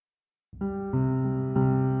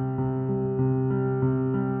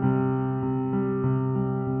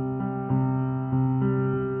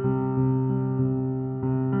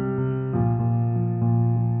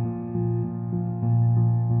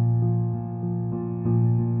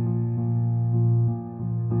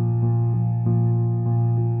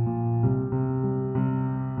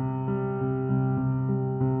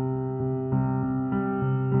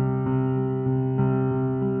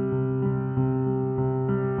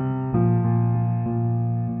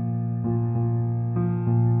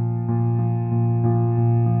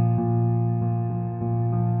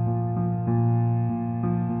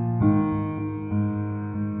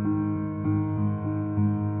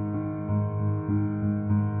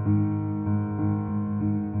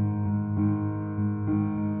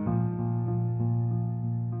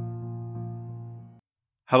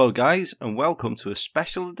Hello guys, and welcome to a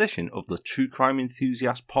special edition of the True Crime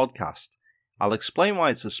Enthusiast podcast. I'll explain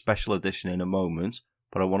why it's a special edition in a moment,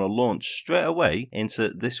 but I want to launch straight away into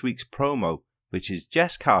this week's promo, which is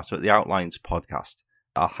Jess Carter at the Outlines podcast.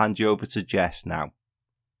 I'll hand you over to Jess now.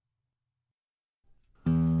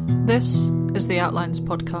 This is the Outlines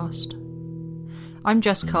podcast. I'm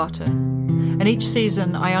Jess Carter, and each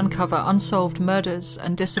season I uncover unsolved murders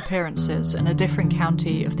and disappearances in a different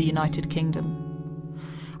county of the United Kingdom.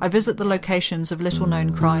 I visit the locations of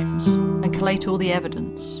little-known crimes and collate all the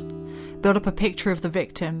evidence, build up a picture of the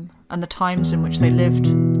victim and the times in which they lived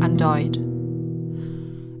and died.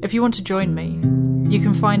 If you want to join me, you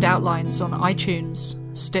can find Outlines on iTunes,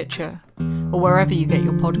 Stitcher, or wherever you get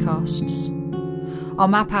your podcasts. I'll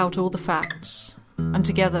map out all the facts, and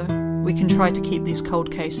together we can try to keep these cold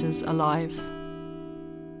cases alive.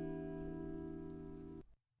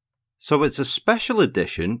 So it's a special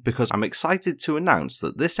edition because I'm excited to announce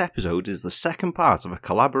that this episode is the second part of a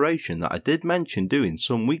collaboration that I did mention doing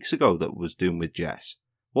some weeks ago that I was doing with Jess.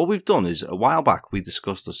 What we've done is, a while back we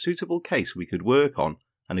discussed a suitable case we could work on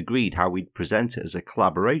and agreed how we'd present it as a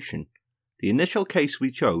collaboration. The initial case we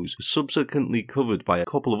chose was subsequently covered by a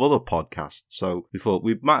couple of other podcasts, so we thought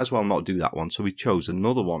we might as well not do that one, so we chose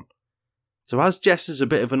another one. So as Jess is a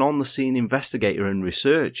bit of an on-the-scene investigator and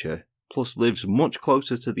researcher, plus lives much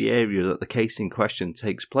closer to the area that the case in question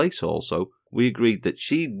takes place also, we agreed that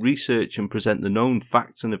she'd research and present the known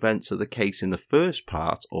facts and events of the case in the first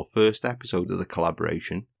part or first episode of the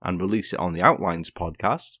collaboration and release it on the Outlines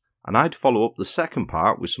podcast, and I'd follow up the second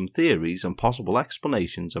part with some theories and possible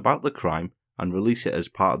explanations about the crime and release it as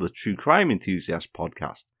part of the True Crime Enthusiast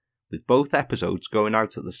podcast, with both episodes going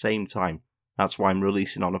out at the same time. That's why I'm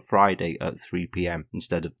releasing on a Friday at 3 PM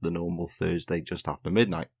instead of the normal Thursday just after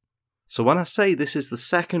midnight. So when I say this is the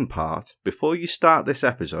second part, before you start this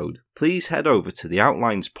episode, please head over to the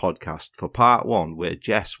Outlines podcast for part 1 where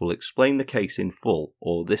Jess will explain the case in full,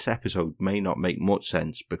 or this episode may not make much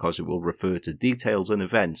sense because it will refer to details and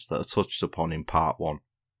events that are touched upon in part 1.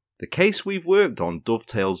 The case we've worked on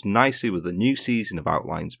dovetails nicely with the new season of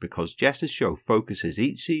Outlines because Jess's show focuses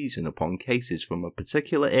each season upon cases from a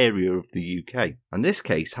particular area of the UK, and this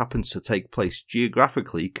case happens to take place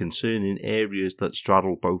geographically concerning areas that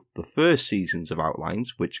straddle both the first seasons of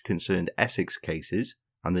Outlines, which concerned Essex cases,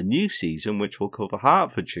 and the new season which will cover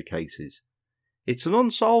Hertfordshire cases. It's an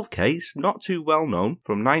unsolved case, not too well known,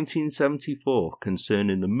 from 1974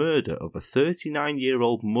 concerning the murder of a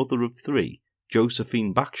 39-year-old mother of 3,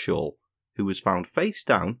 Josephine Backshall, who was found face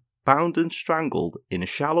down, bound and strangled in a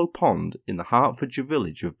shallow pond in the Hertfordshire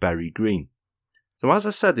village of Bury Green. So as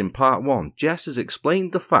I said in part 1, Jess has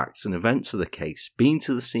explained the facts and events of the case, been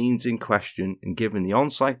to the scenes in question and given the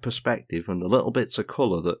on-site perspective and the little bits of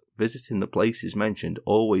colour that visiting the places mentioned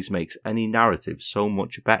always makes any narrative so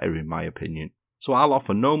much better in my opinion. So I'll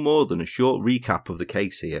offer no more than a short recap of the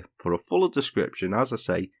case here. For a fuller description, as I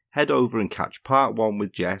say, head over and catch part 1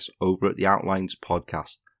 with Jess over at the Outlines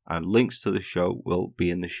podcast, and links to the show will be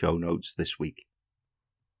in the show notes this week.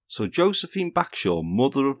 So Josephine Backshall,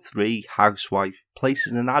 mother of 3, housewife,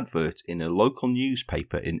 places an advert in a local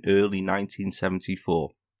newspaper in early 1974.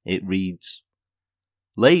 It reads,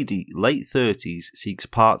 "Lady, late 30s, seeks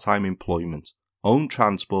part-time employment, own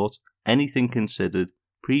transport, anything considered,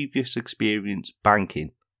 previous experience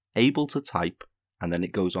banking, able to type," and then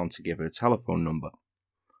it goes on to give her a telephone number.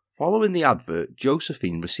 Following the advert,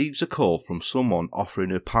 Josephine receives a call from someone offering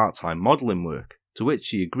her part-time modelling work, to which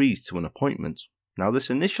she agrees to an appointment. Now this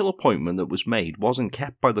initial appointment that was made wasn't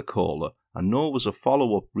kept by the caller, and nor was a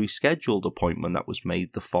follow-up rescheduled appointment that was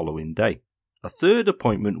made the following day. A third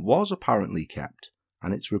appointment was apparently kept,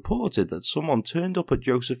 and it's reported that someone turned up at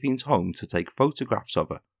Josephine's home to take photographs of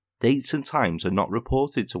her. Dates and times are not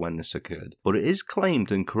reported to when this occurred, but it is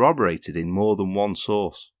claimed and corroborated in more than one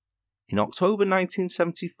source. In October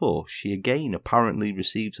 1974, she again apparently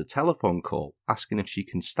receives a telephone call asking if she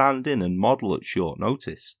can stand in and model at short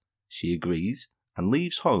notice. She agrees and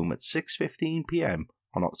leaves home at 6:15 PM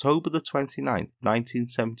on October the 29th,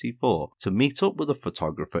 1974 to meet up with a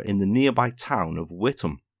photographer in the nearby town of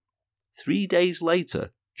Witham. 3 days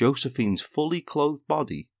later, Josephine's fully clothed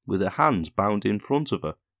body, with her hands bound in front of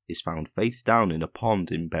her, is found face down in a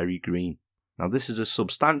pond in Bury Green. Now this is a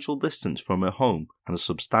substantial distance from her home and a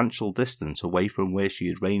substantial distance away from where she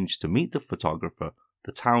had arranged to meet the photographer,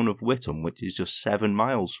 the town of Witham, which is just 7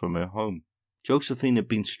 miles from her home. Josephine had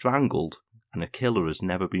been strangled and her killer has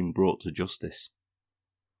never been brought to justice.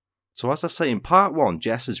 So as I say, in part 1,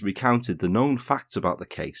 Jess has recounted the known facts about the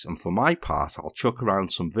case, and for my part I'll chuck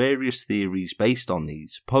around some various theories based on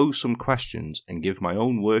these, pose some questions and give my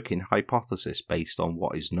own working hypothesis based on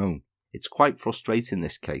what is known. It's quite frustrating,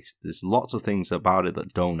 this case. There's lots of things about it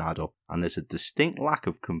that don't add up, and there's a distinct lack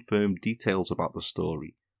of confirmed details about the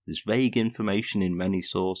story. There's vague information in many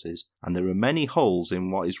sources, and there are many holes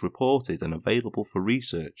in what is reported and available for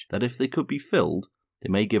research that, if they could be filled, they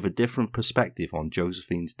may give a different perspective on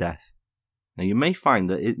Josephine's death. Now, you may find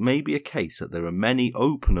that it may be a case that there are many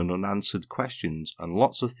open and unanswered questions and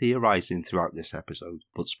lots of theorising throughout this episode,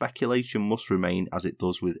 but speculation must remain, as it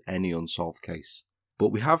does with any unsolved case.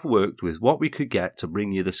 But we have worked with what we could get to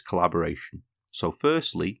bring you this collaboration. So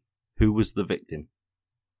firstly, who was the victim?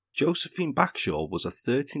 Josephine Backshall was a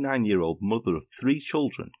 39-year-old mother of 3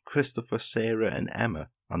 children, Christopher, Sarah and Emma,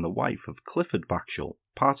 and the wife of Clifford Backshall,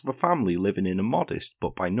 part of a family living in a modest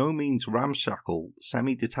but by no means ramshackle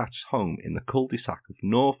semi-detached home in the cul-de-sac of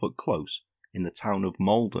Norfolk Close in the town of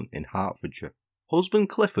Malden in Hertfordshire. Husband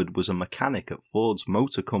Clifford was a mechanic at Ford's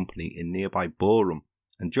Motor Company in nearby Boreham,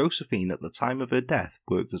 and Josephine at the time of her death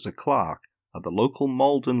worked as a clerk at the local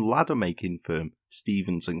Malden ladder-making firm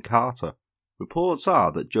Stevens & Carter. Reports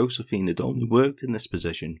are that Josephine had only worked in this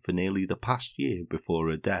position for nearly the past year before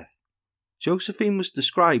her death. Josephine was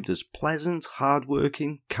described as pleasant,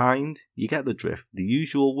 hard-working, kind, you get the drift, the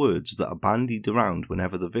usual words that are bandied around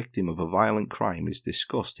whenever the victim of a violent crime is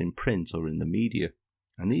discussed in print or in the media,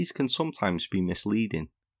 and these can sometimes be misleading.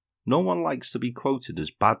 No one likes to be quoted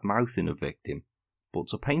as bad-mouthing a victim, but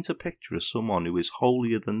to paint a picture of someone who is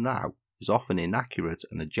holier than thou is often inaccurate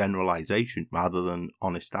and a generalisation rather than an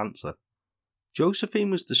honest answer. Josephine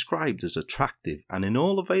was described as attractive, and in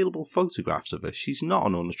all available photographs of her, she's not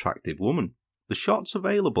an unattractive woman. The shots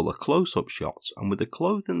available are close-up shots, and with the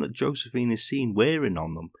clothing that Josephine is seen wearing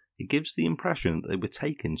on them, it gives the impression that they were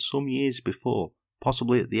taken some years before,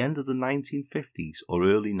 possibly at the end of the 1950s or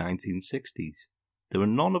early 1960s. There are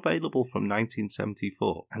none available from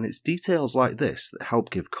 1974, and it's details like this that help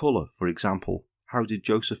give colour. For example, how did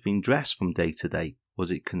Josephine dress from day to day? Was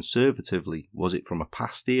it conservatively? Was it from a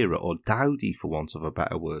past era, or dowdy for want of a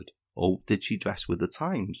better word? Or did she dress with the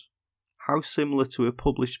times? How similar to her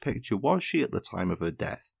published picture was she at the time of her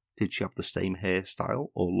death? Did she have the same hairstyle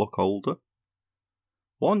or look older?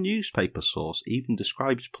 One newspaper source even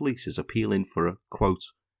describes police as appealing for a, quote,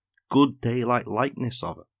 good daylight likeness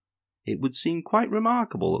of her. It would seem quite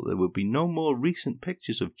remarkable that there would be no more recent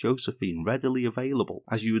pictures of Josephine readily available,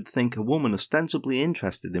 as you would think a woman ostensibly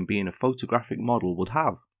interested in being a photographic model would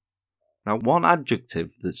have. Now, one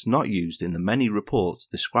adjective that's not used in the many reports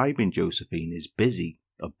describing Josephine is busy,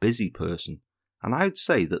 a busy person, and I would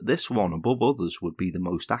say that this one above others would be the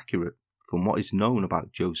most accurate from what is known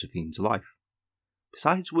about Josephine's life.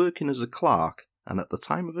 Besides working as a clerk, and at the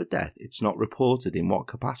time of her death it's not reported in what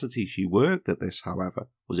capacity she worked at this, however,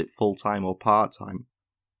 was it full-time or part-time,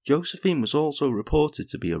 Josephine was also reported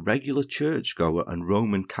to be a regular churchgoer and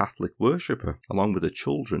Roman Catholic worshipper, along with her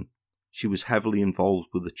children. She was heavily involved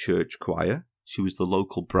with the church choir, she was the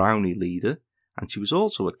local brownie leader, and she was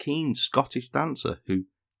also a keen Scottish dancer who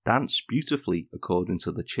danced beautifully according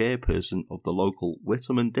to the chairperson of the local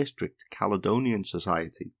Whitterman District Caledonian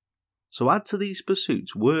Society. So add to these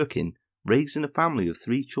pursuits working, raising a family of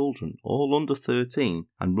 3 children, all under 13,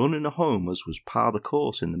 and running a home as was par the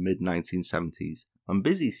course in the mid-1970s, and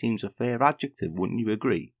busy seems a fair adjective, wouldn't you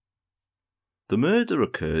agree? The murder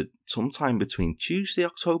occurred sometime between Tuesday,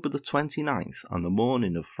 October the 29th and the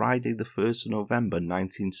morning of Friday the 1st of November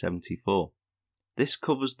 1974. This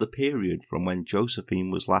covers the period from when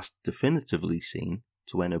Josephine was last definitively seen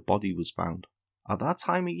to when her body was found. At that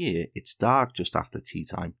time of year, it's dark just after tea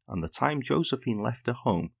time, and the time Josephine left her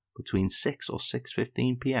home, between 6 or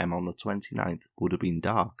 6:15 p.m. on the 29th, would have been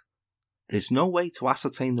dark. There's no way to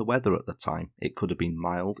ascertain the weather at the time. It could have been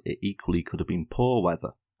mild, it equally could have been poor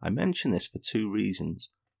weather. I mention this for 2 reasons.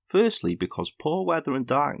 Firstly, because poor weather and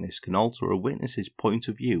darkness can alter a witness's point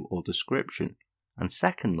of view or description. And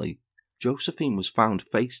secondly, Josephine was found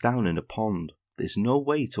face down in a pond. There's no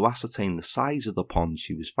way to ascertain the size of the pond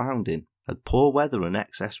she was found in. Had poor weather and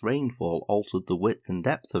excess rainfall altered the width and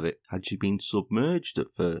depth of it? Had she been submerged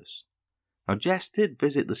at first? Now, Jess did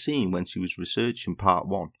visit the scene when she was researching part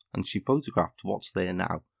 1, and she photographed what's there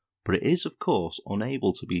now, but it is of course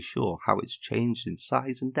unable to be sure how it's changed in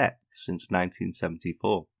size and depth since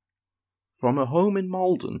 1974. From her home in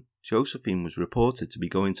Malden, Josephine was reported to be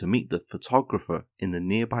going to meet the photographer in the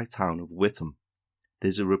nearby town of Whittam.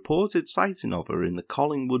 There's a reported sighting of her in the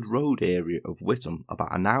Collingwood Road area of Whittam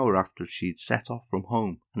about an hour after she'd set off from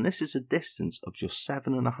home, and this is a distance of just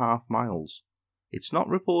 7.5 miles. It's not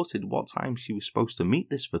reported what time she was supposed to meet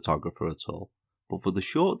this photographer at all, but for the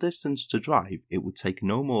short distance to drive it would take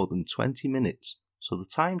no more than 20 minutes, so the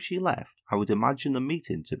time she left I would imagine the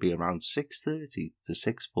meeting to be around 6:30 to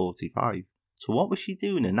 6:45. So what was she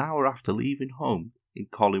doing an hour after leaving home in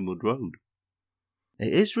Collingwood Road?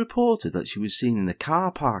 It is reported that she was seen in a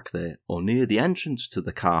car park there, or near the entrance to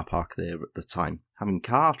the car park there at the time, having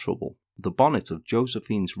car trouble. The bonnet of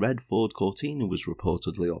Josephine's red Ford Cortina was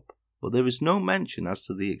reportedly up, but there is no mention as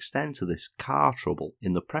to the extent of this car trouble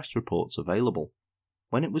in the press reports available.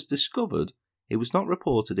 When it was discovered, it was not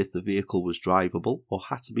reported if the vehicle was drivable or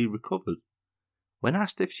had to be recovered. When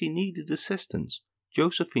asked if she needed assistance,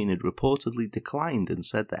 Josephine had reportedly declined and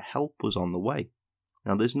said that help was on the way.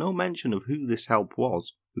 Now there's no mention of who this help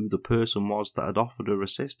was, who the person was that had offered her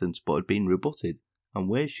assistance but had been rebutted, and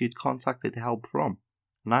where she had contacted help from,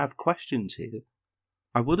 and I have questions here.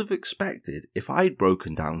 I would have expected if I'd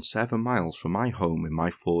broken down 7 miles from my home in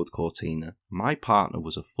my Ford Cortina, my partner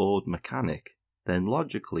was a Ford mechanic, then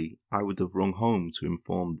logically I would have rung home to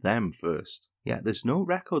inform them first. Yet there's no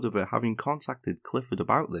record of her having contacted Clifford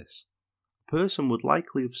about this. A person would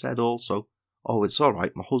likely have said also, "Oh, it's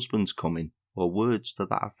alright, my husband's coming," or words to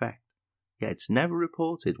that effect. Yet it's never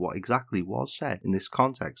reported what exactly was said in this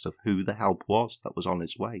context of who the help was that was on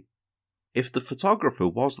its way. If the photographer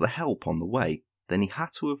was the help on the way, then he had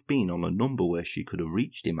to have been on a number where she could have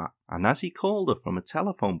reached him at, and as he called her from a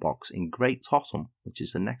telephone box in Great Totham, which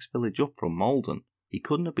is the next village up from Malden, he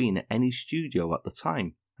couldn't have been at any studio at the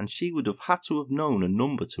time, and she would have had to have known a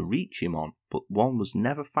number to reach him on, but one was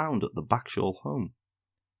never found at the Backshall home.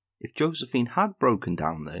 If Josephine had broken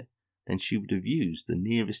down there, then she would have used the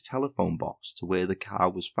nearest telephone box to where the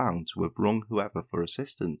car was found to have rung whoever for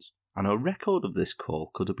assistance, and a record of this call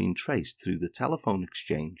could have been traced through the telephone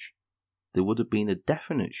exchange. There would have been a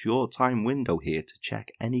definite short time window here to check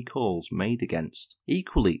any calls made against.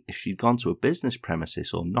 Equally, if she'd gone to a business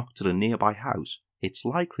premises or knocked at a nearby house, it's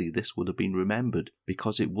likely this would have been remembered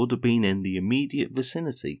because it would have been in the immediate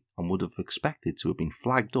vicinity and would have expected to have been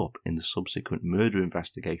flagged up in the subsequent murder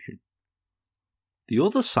investigation. The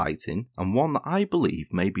other sighting, and one that I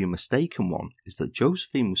believe may be a mistaken one, is that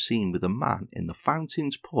Josephine was seen with a man in the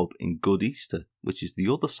Fountains pub in Good Easter, which is the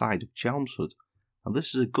other side of Chelmsford. Now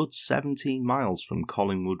this is a good 17 miles from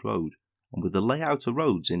Collingwood Road, and with the layout of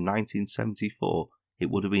roads in 1974,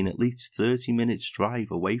 it would have been at least 30 minutes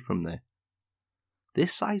drive away from there.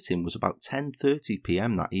 This sighting was about 10:30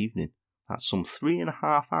 p.m. that evening. That's some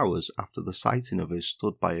 3.5 hours after the sighting of her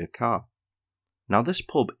stood by her car. Now this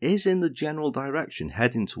pub is in the general direction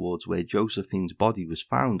heading towards where Josephine's body was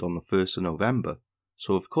found on the 1st of November,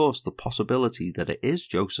 so of course the possibility that it is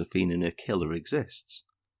Josephine and her killer exists.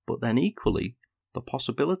 But then equally, the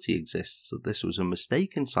possibility exists that this was a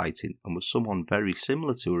mistaken sighting and was someone very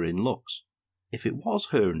similar to her in looks. If it was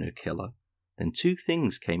her and her killer, then 2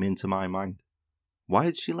 things came into my mind. Why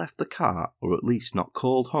had she left the car, or at least not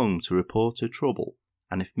called home to report her trouble?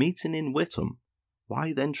 And if meeting in Whittam,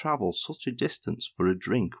 why then travel such a distance for a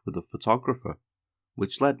drink with a photographer?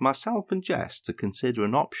 Which led myself and Jess to consider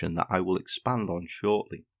an option that I will expand on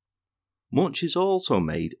shortly. Much is also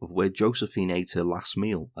made of where Josephine ate her last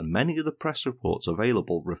meal, and many of the press reports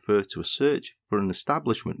available refer to a search for an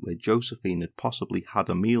establishment where Josephine had possibly had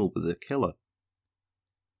a meal with her killer.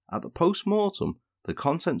 At the post-mortem, the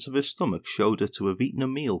contents of her stomach showed her to have eaten a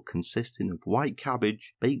meal consisting of white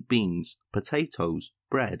cabbage, baked beans, potatoes,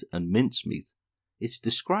 bread and mincemeat. It's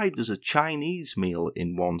described as a Chinese meal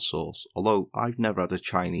in one source, although I've never had a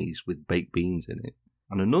Chinese with baked beans in it,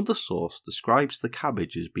 and another source describes the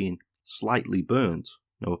cabbage as being slightly burnt.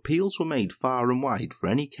 Now appeals were made far and wide for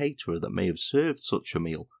any caterer that may have served such a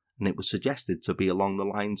meal, and it was suggested to be along the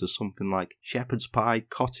lines of something like shepherd's pie,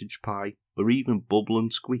 cottage pie, or even bubble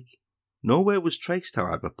and squeak. Nowhere was traced,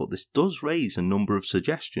 however, but this does raise a number of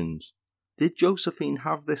suggestions. Did Josephine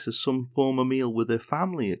have this as some form of meal with her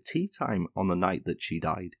family at tea time on the night that she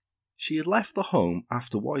died? She had left the home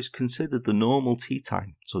after what is considered the normal tea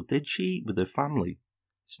time, so did she eat with her family?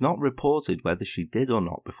 It's not reported whether she did or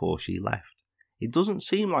not before she left. It doesn't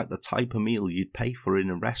seem like the type of meal you'd pay for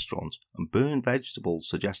in a restaurant, and burned vegetables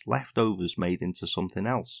suggest leftovers made into something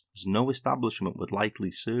else, as no establishment would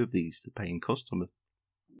likely serve these to paying customers.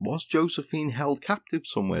 Was Josephine held captive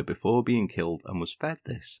somewhere before being killed and was fed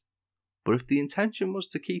this? But if the intention was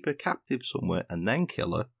to keep her captive somewhere and then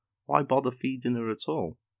kill her, why bother feeding her at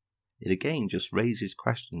all? It again just raises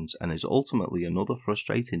questions and is ultimately another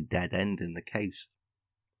frustrating dead end in the case.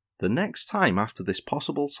 The next time after this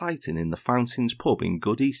possible sighting in the Fountains pub in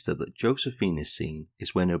Good Easter that Josephine is seen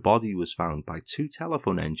is when her body was found by 2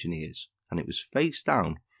 telephone engineers, and it was face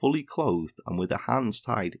down, fully clothed and with her hands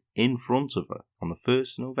tied in front of her on the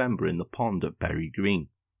 1st of November in the pond at Berry Green.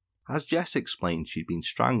 As Jess explained, she'd been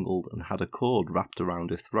strangled and had a cord wrapped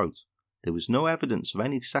around her throat. There was no evidence of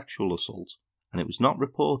any sexual assault, and it was not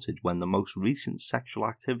reported when the most recent sexual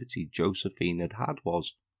activity Josephine had had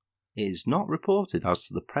was. It is not reported as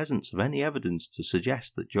to the presence of any evidence to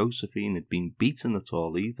suggest that Josephine had been beaten at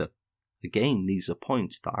all either. Again, these are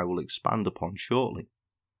points that I will expand upon shortly.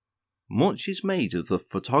 Much is made of the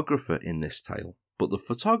photographer in this tale, but the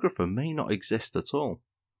photographer may not exist at all.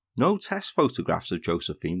 No test photographs of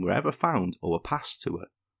Josephine were ever found or were passed to her.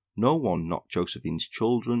 No one, not Josephine's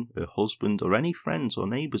children, her husband, or any friends or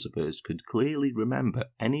neighbours of hers, could clearly remember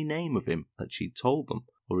any name of him that she'd told them,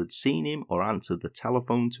 or had seen him or answered the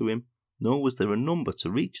telephone to him, nor was there a number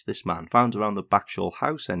to reach this man found around the Backshall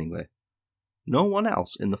house anywhere. No one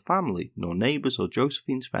else in the family, nor neighbours or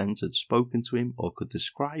Josephine's friends, had spoken to him or could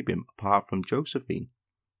describe him apart from Josephine.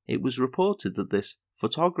 It was reported that this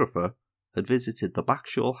photographer had visited the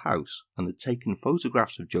Backshall house and had taken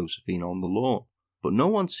photographs of Josephine on the lawn, but no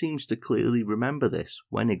one seems to clearly remember this,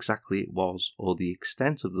 when exactly it was, or the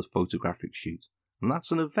extent of the photographic shoot, and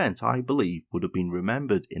that's an event I believe would have been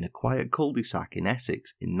remembered in a quiet cul-de-sac in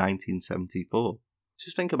Essex in 1974.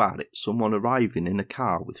 Just think about it, someone arriving in a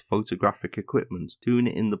car with photographic equipment, doing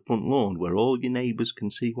it in the front lawn where all your neighbours can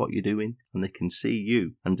see what you're doing, and they can see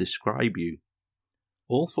you and describe you.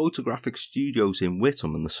 All photographic studios in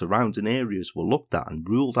Whittam and the surrounding areas were looked at and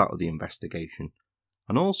ruled out of the investigation.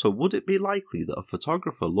 And also, would it be likely that a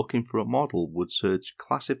photographer looking for a model would search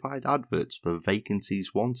classified adverts for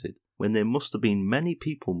vacancies wanted, when there must have been many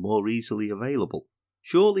people more easily available?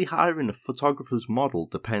 Surely hiring a photographer's model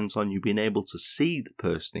depends on you being able to see the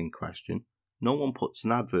person in question. No one puts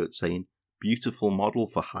an advert saying, beautiful model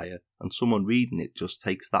for hire, and someone reading it just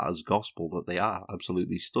takes that as gospel that they are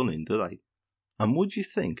absolutely stunning, do they? And would you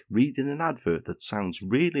think, reading an advert that sounds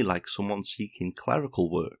really like someone seeking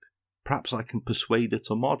clerical work, perhaps I can persuade her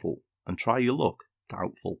to model and try your luck?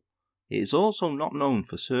 Doubtful. It is also not known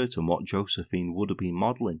for certain what Josephine would have been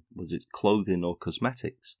modelling. Was it clothing or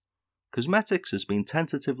cosmetics? Cosmetics has been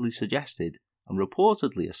tentatively suggested, and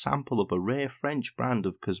reportedly a sample of a rare French brand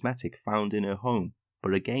of cosmetic found in her home,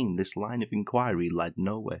 but again this line of inquiry led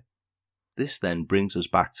nowhere. This then brings us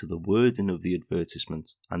back to the wording of the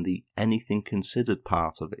advertisement and the anything considered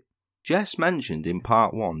part of it. Jess mentioned in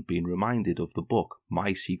part 1 being reminded of the book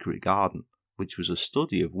My Secret Garden, which was a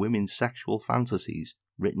study of women's sexual fantasies,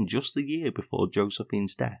 written just the year before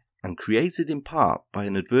Josephine's death, and created in part by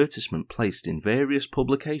an advertisement placed in various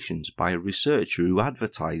publications by a researcher who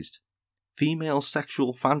advertised, "Female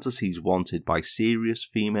sexual fantasies wanted by serious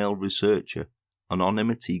female researcher,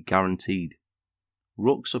 anonymity guaranteed."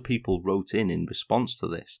 Rucks of people wrote in response to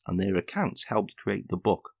this, and their accounts helped create the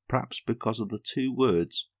book, perhaps because of the two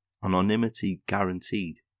words, anonymity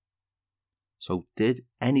guaranteed. So did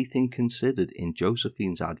anything considered in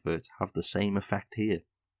Josephine's advert have the same effect here?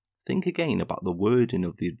 Think again about the wording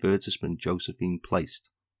of the advertisement Josephine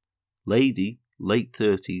placed. Lady, late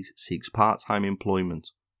 30s, seeks part-time employment,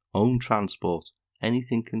 own transport,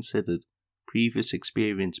 anything considered, previous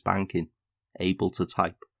experience banking, able to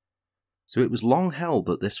type. So it was long held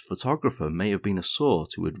that this photographer may have been a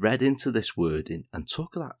sort who had read into this wording and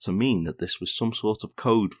took that to mean that this was some sort of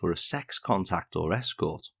code for a sex contact or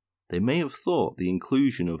escort. They may have thought the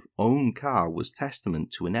inclusion of own car was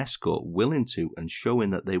testament to an escort willing to and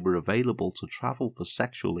showing that they were available to travel for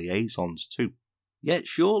sexual liaisons too. Yet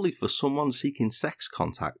surely for someone seeking sex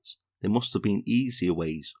contacts, there must have been easier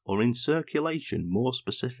ways, or in circulation more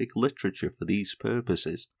specific literature for these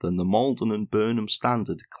purposes than the Malden and Burnham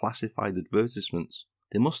standard classified advertisements.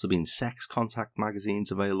 There must have been sex contact magazines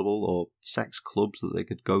available, or sex clubs that they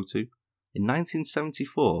could go to. In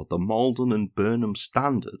 1974, the Malden and Burnham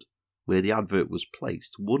standard, where the advert was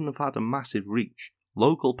placed, wouldn't have had a massive reach.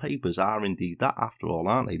 Local papers are indeed that after all,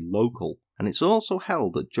 aren't they? Local. And it's also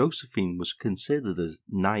held that Josephine was considered as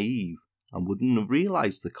naive and wouldn't have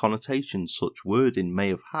realised the connotation such wording may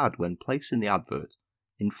have had when placing the advert.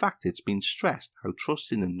 In fact, it's been stressed how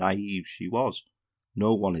trusting and naive she was.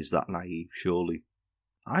 No one is that naive, surely.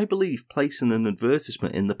 I believe placing an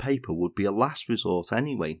advertisement in the paper would be a last resort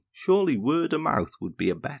anyway. Surely word of mouth would be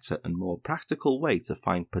a better and more practical way to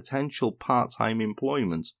find potential part-time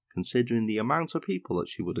employment, considering the amount of people that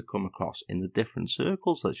she would have come across in the different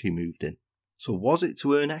circles that she moved in. So was it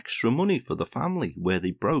to earn extra money for the family, were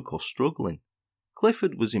they broke or struggling?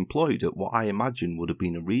 Clifford was employed at what I imagine would have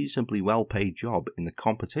been a reasonably well-paid job in the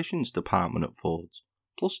competitions department at Ford's.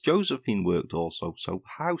 Plus Josephine worked also, so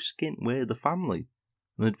how skint were the family?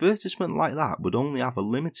 An advertisement like that would only have a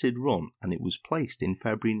limited run, and it was placed in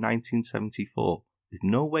February 1974, with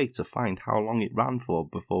no way to find how long it ran for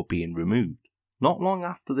before being removed. Not long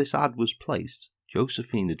after this ad was placed,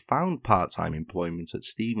 Josephine had found part-time employment at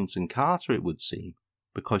Stevens & Carter, it would seem,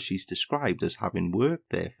 because she's described as having worked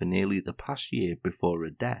there for nearly the past year before her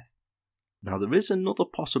death. Now there is another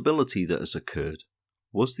possibility that has occurred.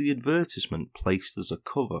 Was the advertisement placed as a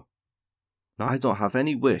cover? Now I don't have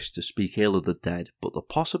any wish to speak ill of the dead, but the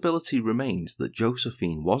possibility remains that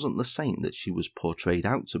Josephine wasn't the saint that she was portrayed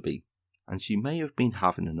out to be, and she may have been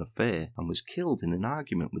having an affair and was killed in an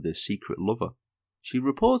argument with her secret lover. She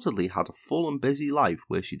reportedly had a full and busy life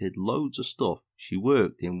where she did loads of stuff. She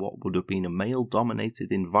worked in what would have been a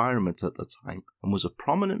male-dominated environment at the time and was a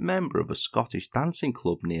prominent member of a Scottish dancing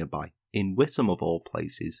club nearby, in Witham of all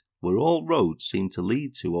places, where all roads seem to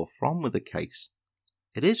lead to or from with the case.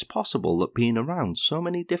 It is possible that being around so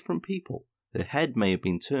many different people, her head may have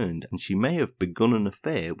been turned and she may have begun an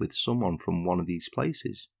affair with someone from one of these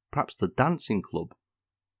places, perhaps the dancing club.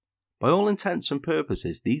 By all intents and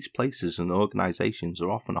purposes, these places and organisations are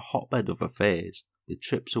often a hotbed of affairs, with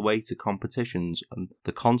trips away to competitions and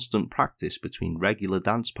the constant practice between regular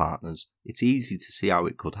dance partners. It's easy to see how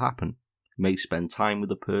it could happen. You may spend time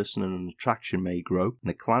with a person and an attraction may grow, and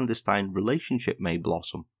a clandestine relationship may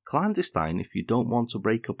blossom. Clandestine if you don't want to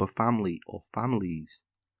break up a family or families.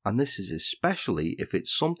 And this is especially if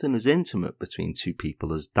it's something as intimate between two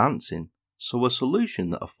people as dancing. So a solution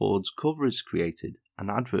that affords cover is created, an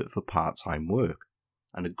advert for part-time work.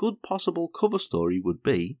 And a good possible cover story would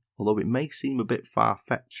be, although it may seem a bit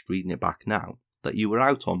far-fetched reading it back now, that you were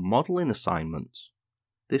out on modelling assignments.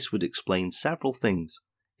 This would explain several things.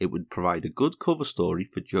 It would provide a good cover story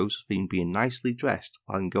for Josephine being nicely dressed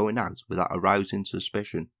while going out without arousing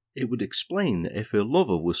suspicion. It would explain that if her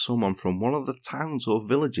lover was someone from one of the towns or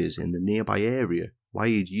villages in the nearby area, why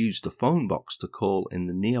he'd used a phone box to call in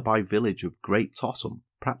the nearby village of Great Totham,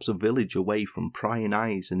 perhaps a village away from prying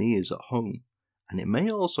eyes and ears at home. And it may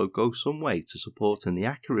also go some way to supporting the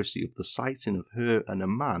accuracy of the sighting of her and a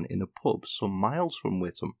man in a pub some miles from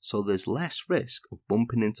Witham, so there's less risk of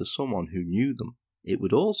bumping into someone who knew them. It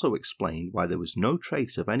would also explain why there was no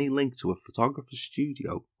trace of any link to a photographer's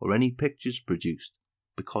studio or any pictures produced,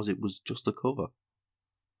 because it was just a cover.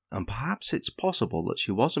 And perhaps it's possible that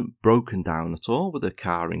she wasn't broken down at all with her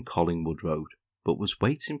car in Collingwood Road, but was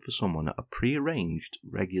waiting for someone at a pre-arranged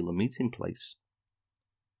regular meeting place.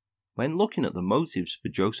 When looking at the motives for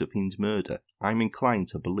Josephine's murder, I'm inclined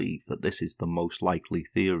to believe that this is the most likely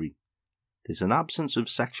theory. There's an absence of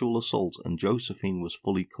sexual assault and Josephine was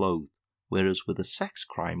fully clothed, whereas with a sex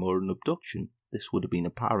crime or an abduction, this would have been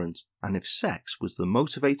apparent, and if sex was the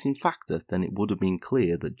motivating factor, then it would have been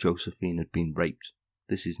clear that Josephine had been raped.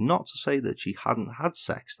 This is not to say that she hadn't had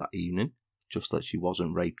sex that evening, just that she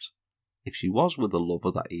wasn't raped. If she was with a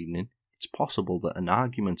lover that evening, it's possible that an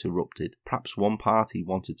argument erupted. Perhaps one party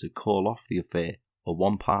wanted to call off the affair, or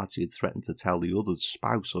one party had threatened to tell the other's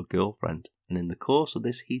spouse or girlfriend, and in the course of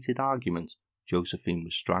this heated argument, Josephine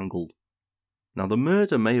was strangled. Now the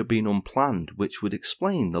murder may have been unplanned, which would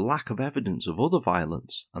explain the lack of evidence of other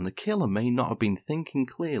violence, and the killer may not have been thinking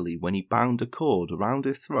clearly when he bound a cord around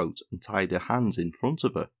her throat and tied her hands in front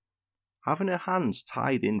of her. Having her hands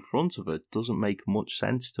tied in front of her doesn't make much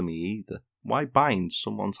sense to me either. Why bind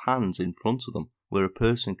someone's hands in front of them, where a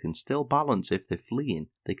person can still balance if they're fleeing,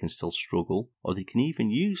 they can still struggle, or they can even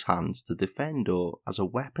use hands to defend or as a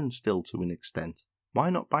weapon still to an extent? Why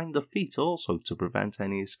not bind the feet also to prevent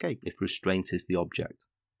any escape if restraint is the object?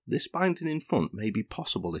 This binding in front may be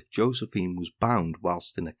possible if Josephine was bound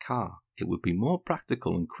whilst in a car. It would be more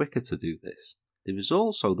practical and quicker to do this. There is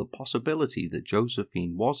also the possibility that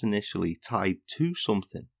Josephine was initially tied to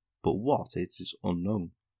something, but what it is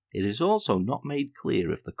unknown. It is also not made clear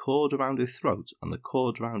if the cord around her throat and the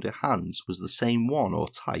cord around her hands was the same one or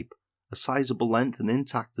type, a sizable length and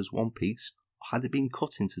intact as one piece, or had it been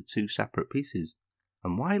cut into two separate pieces?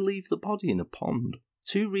 And why leave the body in a pond?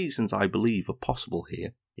 Two reasons I believe are possible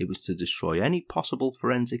here. It was to destroy any possible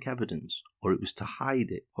forensic evidence, or it was to hide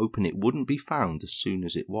it, hoping it wouldn't be found as soon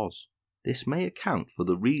as it was. This may account for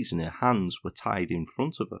the reason her hands were tied in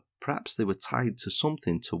front of her. Perhaps they were tied to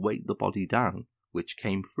something to weight the body down, which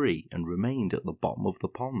came free and remained at the bottom of the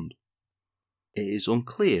pond. It is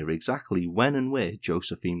unclear exactly when and where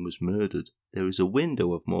Josephine was murdered. There is a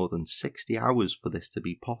window of more than 60 hours for this to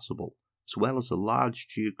be possible, as well as a large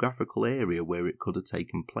geographical area where it could have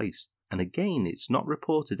taken place. And again, it's not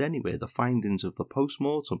reported anywhere the findings of the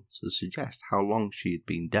post-mortem to suggest how long she had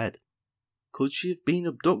been dead. Could she have been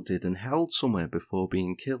abducted and held somewhere before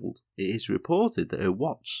being killed? It is reported that her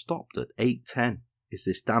watch stopped at 8:10. Is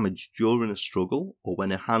this damage during a struggle, or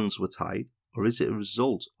when her hands were tied, or is it a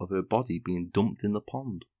result of her body being dumped in the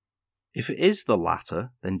pond? If it is the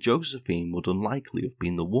latter, then Josephine would unlikely have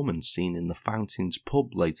been the woman seen in the Fountains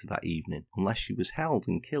pub later that evening, unless she was held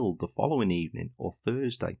and killed the following evening or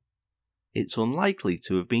Thursday. It's unlikely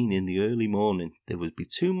to have been in the early morning. There would be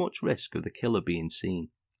too much risk of the killer being seen.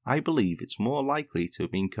 I believe it's more likely to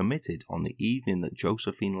have been committed on the evening that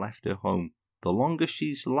Josephine left her home. The longer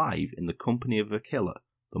she's alive in the company of a killer,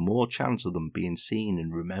 the more chance of them being seen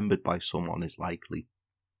and remembered by someone is likely.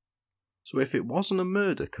 So if it wasn't a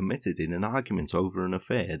murder committed in an argument over an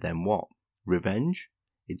affair, then what? Revenge?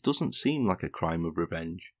 It doesn't seem like a crime of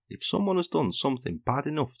revenge. If someone has done something bad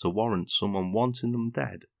enough to warrant someone wanting them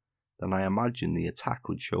dead, then I imagine the attack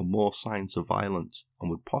would show more signs of violence and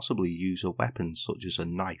would possibly use a weapon such as a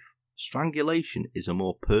knife. Strangulation is a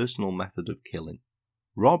more personal method of killing.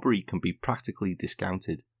 Robbery can be practically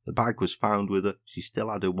discounted. The bag was found with her, she still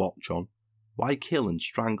had her watch on. Why kill and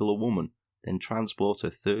strangle a woman, then transport her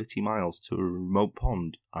 30 miles to a remote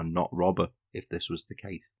pond and not rob her, if this was the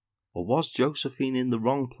case? Or was Josephine in the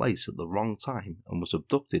wrong place at the wrong time and was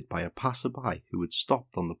abducted by a passerby who had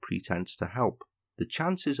stopped on the pretense to help? The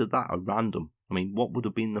chances of that are random. What would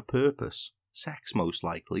have been the purpose? Sex most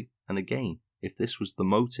likely, and again, if this was the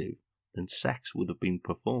motive, then sex would have been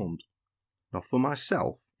performed. Now for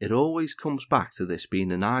myself, it always comes back to this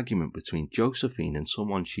being an argument between Josephine and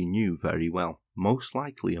someone she knew very well, most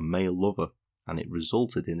likely a male lover, and it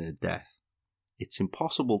resulted in her death. It's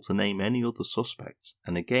impossible to name any other suspects,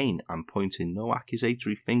 and again I'm pointing no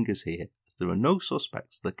accusatory fingers here, as there are no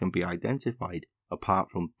suspects that can be identified apart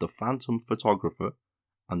from the phantom photographer,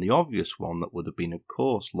 and the obvious one that would have been of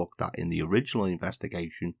course looked at in the original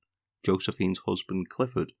investigation, Josephine's husband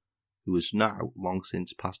Clifford, who has now long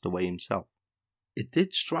since passed away himself. It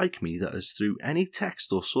did strike me that as through any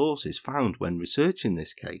text or sources found when researching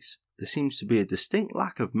this case, there seems to be a distinct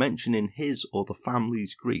lack of mentioning his or the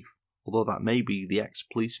family's grief, although that may be the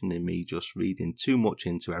ex-policeman in me just reading too much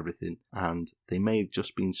into everything, and they may have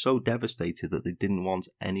just been so devastated that they didn't want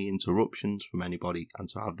any interruptions from anybody and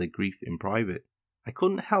to have their grief in private. I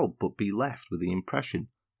couldn't help but be left with the impression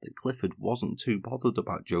that Clifford wasn't too bothered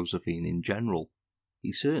about Josephine in general.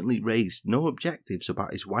 He certainly raised no objectives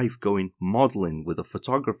about his wife going modelling with a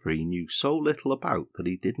photographer he knew so little about that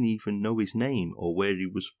he didn't even know his name or where he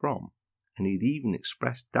was from, and he'd even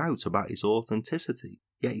expressed doubt about his authenticity.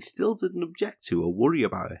 Yet he still didn't object to or worry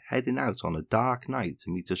about her heading out on a dark night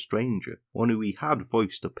to meet a stranger, one who he had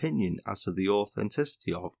voiced opinion as to the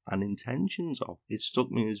authenticity of and intentions of. It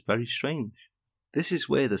struck me as very strange. This is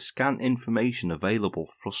where the scant information available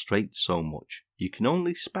frustrates so much. You can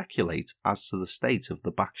only speculate as to the state of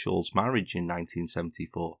the Backshall's marriage in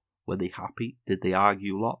 1974. Were they happy? Did they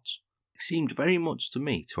argue lots? They seemed very much to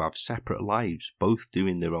me to have separate lives, both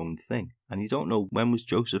doing their own thing, and you don't know when was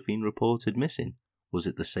Josephine reported missing. Was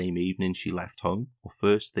it the same evening she left home, or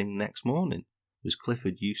first thing next morning? Was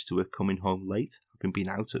Clifford used to her coming home late, having been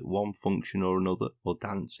out at one function or another, or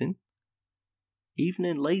dancing? Even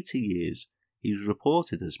in later years, he was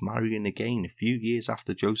reported as marrying again a few years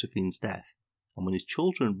after Josephine's death, and when his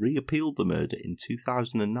children reappealed the murder in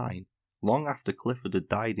 2009, long after Clifford had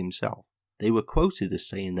died himself, they were quoted as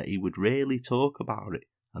saying that he would rarely talk about it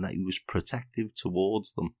and that he was protective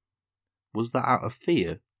towards them. Was that out of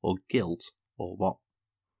fear, or guilt, or what?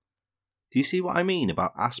 Do you see what I mean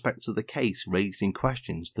about aspects of the case raising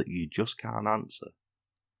questions that you just can't answer?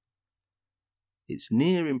 It's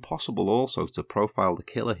near impossible also to profile the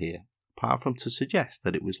killer here, apart from to suggest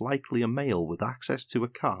that it was likely a male with access to a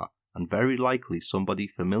car and very likely somebody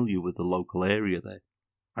familiar with the local area there.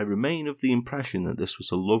 I remain of the impression that this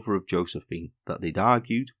was a lover of Josephine, that they'd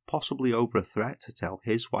argued, possibly over a threat to tell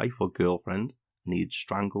his wife or girlfriend, and he had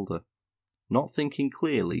strangled her. Not thinking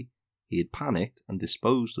clearly, he had panicked and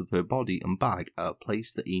disposed of her body and bag at a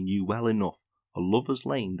place that he knew well enough, a lover's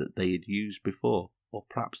lane that they had used before, or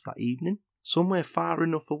perhaps that evening? Somewhere far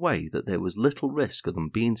enough away that there was little risk of them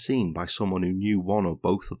being seen by someone who knew one or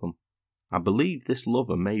both of them. I believe this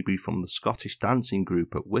lover may be from the Scottish dancing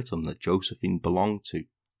group at Whittam that Josephine belonged to.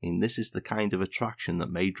 This is the kind of attraction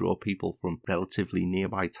that may draw people from relatively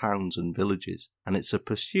nearby towns and villages, and it's a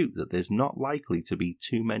pursuit that there's not likely to be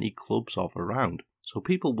too many clubs of around, so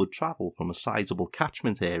people would travel from a sizable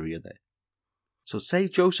catchment area there. So say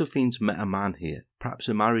Josephine's met a man here, perhaps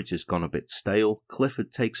her marriage has gone a bit stale,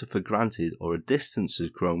 Clifford takes her for granted, or a distance has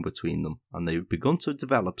grown between them, and they've begun to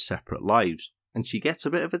develop separate lives, and she gets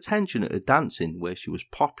a bit of attention at her dancing where she was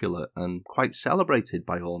popular and quite celebrated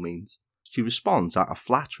by all means. She responds out of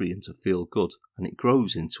flattery and to feel good, and it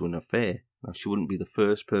grows into an affair. Now she wouldn't be the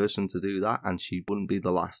first person to do that, and she wouldn't be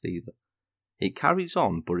the last either. It carries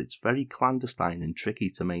on, but it's very clandestine and tricky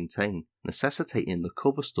to maintain, necessitating the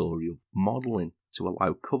cover story of modelling to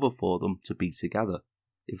allow cover for them to be together.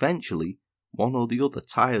 Eventually, one or the other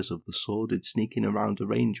tires of the sordid sneaking around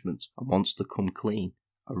arrangements and wants to come clean,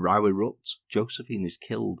 A row erupts, Josephine is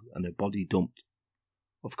killed and her body dumped.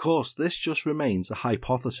 Of course, this just remains a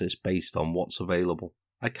hypothesis based on what's available.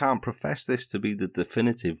 I can't profess this to be the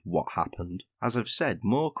definitive what happened. As I've said,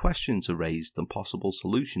 more questions are raised than possible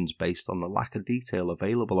solutions based on the lack of detail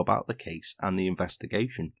available about the case and the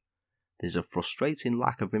investigation. There's a frustrating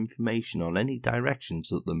lack of information on any directions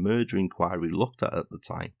that the murder inquiry looked at the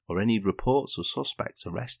time, or any reports of suspects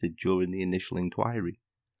arrested during the initial inquiry.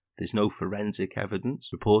 There's no forensic evidence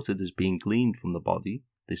reported as being gleaned from the body,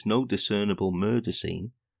 there's no discernible murder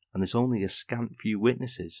scene, and there's only a scant few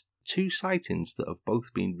witnesses. 2 sightings that have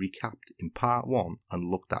both been recapped in part 1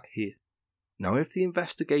 and looked at here. Now, if the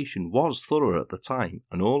investigation was thorough at the time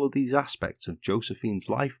and all of these aspects of Josephine's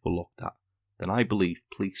life were looked at, then I believe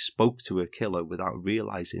police spoke to her killer without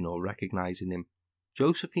realising or recognising him.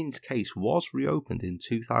 Josephine's case was reopened in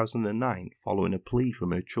 2009 following a plea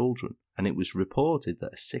from her children, and it was reported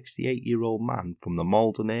that a 68-year-old man from the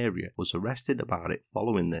Malden area was arrested about it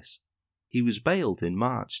following this. He was bailed in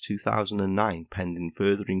March 2009 pending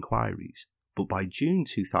further inquiries, but by June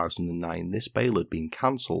 2009 this bail had been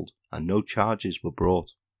cancelled and no charges were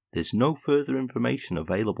brought. There's no further information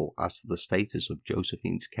available as to the status of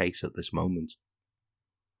Josephine's case at this moment.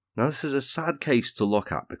 Now, this is a sad case to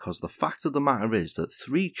look at because the fact of the matter is that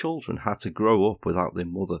 3 children had to grow up without their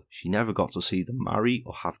mother. She never got to see them marry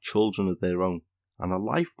or have children of their own, and a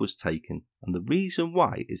life was taken, and the reason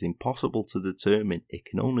why is impossible to determine. It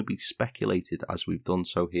can only be speculated as we've done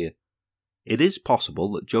so here. It is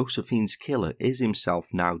possible that Josephine's killer is himself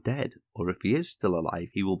now dead, or if he is still alive,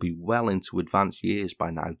 he will be well into advanced years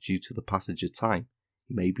by now due to the passage of time.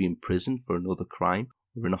 He may be in prison for another crime,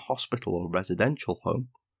 or in a hospital or residential home.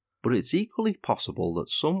 But it's equally possible that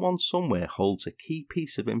someone somewhere holds a key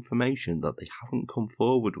piece of information that they haven't come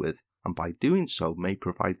forward with, and by doing so may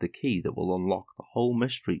provide the key that will unlock the whole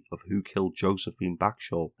mystery of who killed Josephine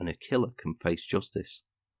Backshall, and a killer can face justice.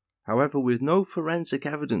 However, with no forensic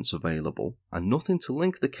evidence available, and nothing to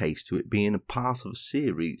link the case to it being a part of a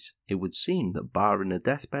series, it would seem that barring a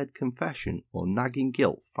deathbed confession or nagging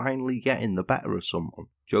guilt finally getting the better of someone,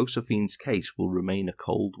 Josephine's case will remain a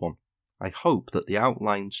cold one. I hope that the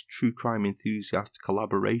Outline's True Crime Enthusiast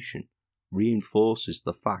collaboration reinforces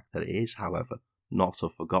the fact that it is, however, not a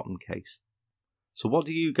forgotten case. So what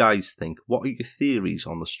do you guys think? What are your theories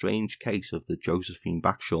on the strange case of the Josephine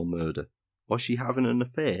Backshall murder? Was she having an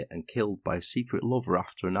affair and killed by a secret lover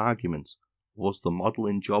after an argument? Was the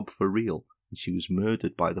modelling job for real and she was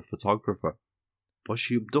murdered by the photographer? Was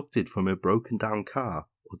she abducted from her broken down car,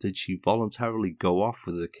 or did she voluntarily go off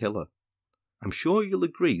with the killer? I'm sure you'll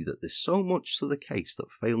agree that there's so much to the case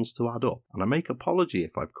that fails to add up, and I make apology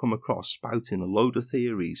if I've come across spouting a load of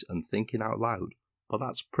theories and thinking out loud, but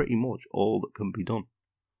that's pretty much all that can be done.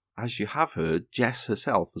 As you have heard, Jess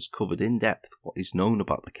herself has covered in depth what is known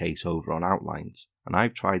about the case over on Outlines, and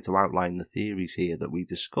I've tried to outline the theories here that we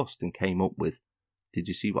discussed and came up with. Did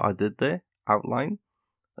you see what I did there? Outline?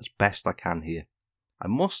 As best I can here. I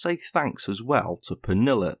must say thanks as well to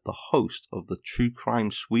Pernilla, the host of the True Crime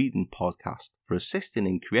Sweden podcast, for assisting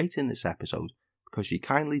in creating this episode because she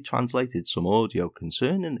kindly translated some audio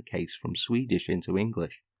concerning the case from Swedish into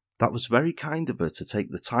English. That was very kind of her to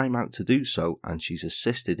take the time out to do so, and she's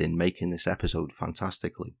assisted in making this episode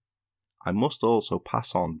fantastically. I must also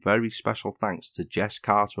pass on very special thanks to Jess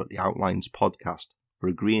Carter at the Outlines podcast for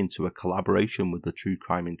agreeing to a collaboration with the True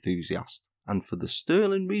Crime Enthusiast, and for the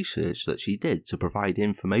sterling research that she did to provide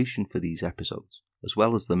information for these episodes, as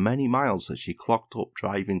well as the many miles that she clocked up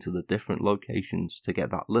driving to the different locations to get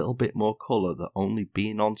that little bit more colour that only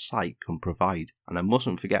being on site can provide. And I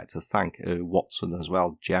mustn't forget to thank Watson as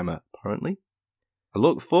well, Gemma, apparently. I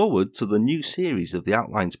look forward to the new series of the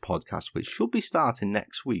Outlines podcast, which should be starting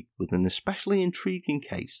next week with an especially intriguing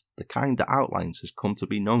case, the kind that Outlines has come to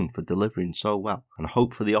be known for delivering so well, and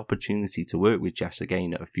hope for the opportunity to work with Jess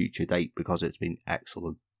again at a future date because it's been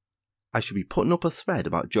excellent. I should be putting up a thread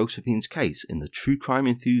about Josephine's case in the True Crime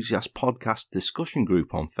Enthusiast podcast discussion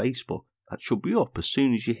group on Facebook. That should be up as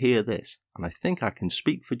soon as you hear this, and I think I can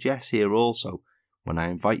speak for Jess here also when I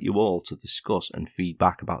invite you all to discuss and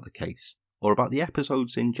feedback about the case, or about the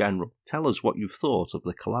episodes in general. Tell us what you've thought of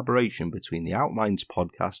the collaboration between the Outlines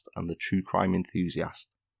podcast and the True Crime Enthusiast.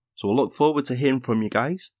 So I look forward to hearing from you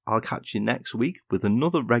guys. I'll catch you next week with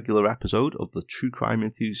another regular episode of the True Crime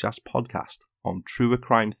Enthusiast podcast on Truer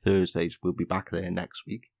Crime Thursdays. We'll be back there next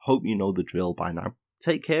week. Hope you know the drill by now.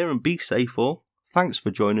 Take care and be safe all. Thanks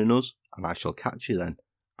for joining us, and I shall catch you then.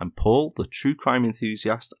 I'm Paul, the True Crime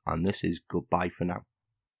Enthusiast, and this is goodbye for now.